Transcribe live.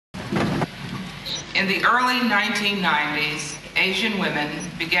In the early 1990s, Asian women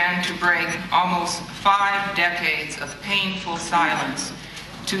began to break almost 5 decades of painful silence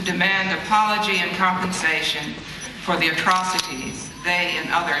to demand apology and compensation for the atrocities they and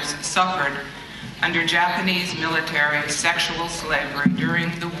others suffered under Japanese military sexual slavery during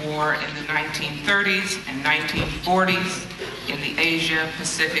the war in the 1930s and 1940s in the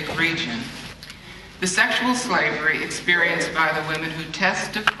Asia-Pacific region. The sexual slavery experienced by the women who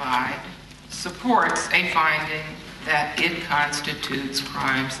testified supports a finding that it constitutes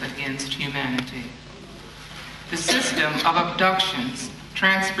crimes against humanity. The system of abductions,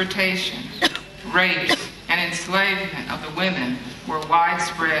 transportation, rapes, and enslavement of the women were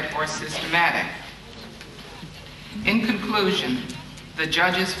widespread or systematic. In conclusion, the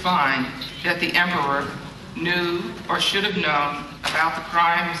judges find that the emperor knew or should have known about the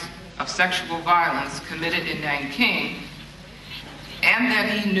crimes of sexual violence committed in Nanking, and that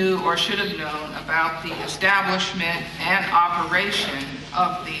he knew or should have known about the establishment and operation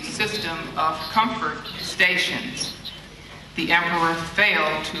of the system of comfort stations. The emperor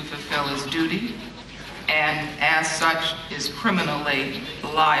failed to fulfill his duty, and as such is criminally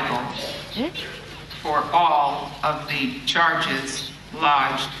liable for all of the charges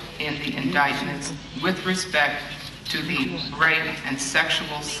lodged in the indictments with respect to the rape and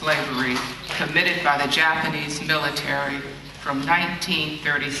sexual slavery committed by the Japanese military from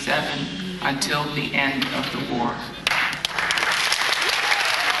 1937 until the end of the war.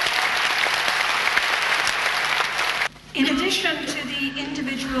 In addition to the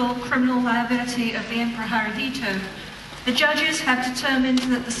individual criminal liability of the Emperor Hirohito, the judges have determined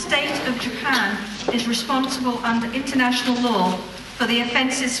that the state of Japan is responsible under international law for the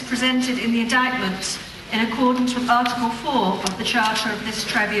offences presented in the indictments in accordance with Article 4 of the Charter of this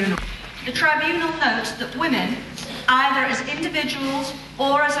tribunal. The tribunal notes that women, either as individuals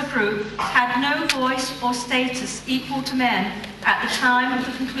or as a group, had no voice or status equal to men at the time of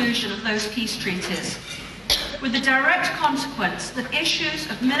the conclusion of those peace treaties, with the direct consequence that issues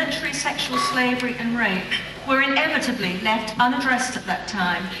of military sexual slavery and rape were inevitably left unaddressed at that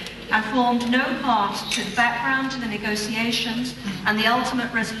time and formed no part to the background to the negotiations and the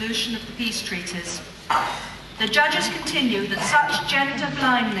ultimate resolution of the peace treaties. The judges continue that such gender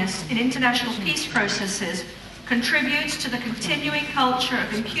blindness in international peace processes contributes to the continuing culture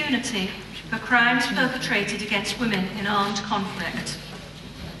of impunity for crimes perpetrated against women in armed conflict.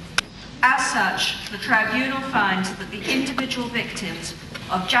 As such, the tribunal finds that the individual victims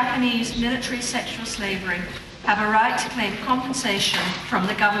of Japanese military sexual slavery have a right to claim compensation from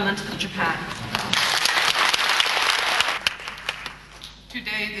the government of Japan.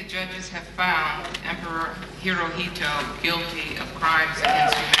 Today, the judges have found Emperor Hirohito guilty of crimes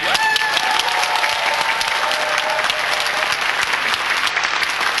against humanity.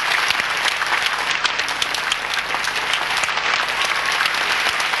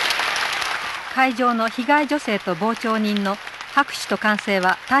会場の被害女性と傍聴人の拍手と歓声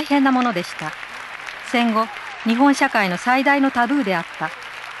は大変なものでした。戦後、日本社会の最大のタブーであった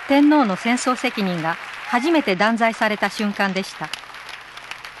天皇の戦争責任が初めて断罪された瞬間でした。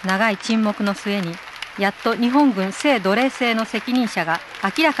長い沈黙の末に、やっと日本軍性奴隷制の責任者が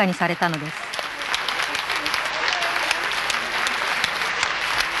明らかにされたのです。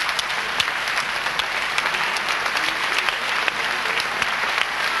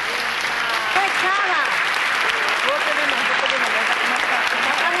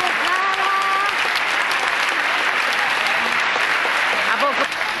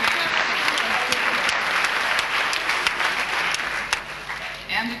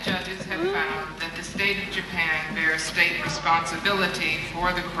And the judges have found that the state of Japan bears state responsibility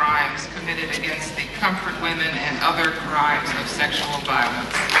for the crimes committed against the comfort women and other crimes of sexual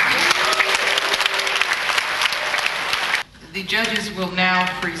violence. The judges will now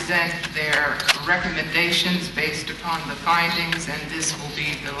present their recommendations based upon the findings, and this will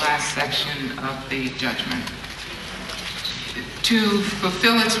be the last section of the judgment. To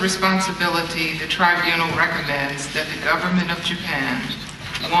fulfill its responsibility, the tribunal recommends that the government of Japan,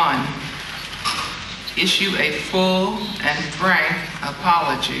 1, issue a full and frank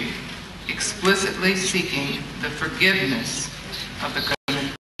apology, explicitly seeking the forgiveness of the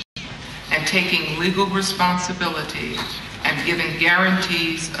government and taking legal responsibility and giving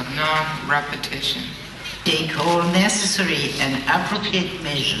guarantees of non-repetition. Take all necessary and appropriate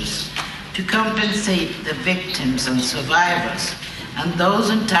measures to compensate the victims and survivors and those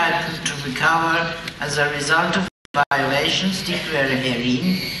entitled to recover as a result of violations declared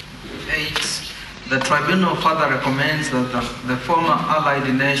herein. 8. The tribunal further recommends that the former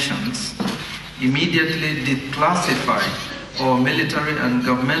Allied nations immediately declassify or military and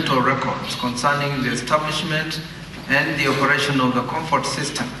governmental records concerning the establishment and the operation of the comfort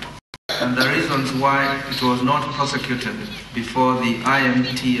system, and the reasons why it was not prosecuted before the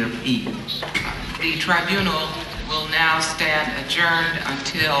IMTFE. The tribunal will now stand adjourned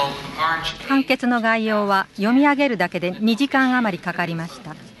until March 判決の概要は読み上げるだけで2時間余りかかりまし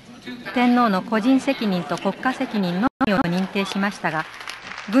た。天皇の個人責任と国家責任のみを認定しましたが、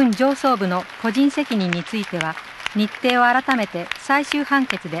軍上層部の個人責任については日程を改めて最終判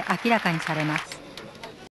決で明らかにされます。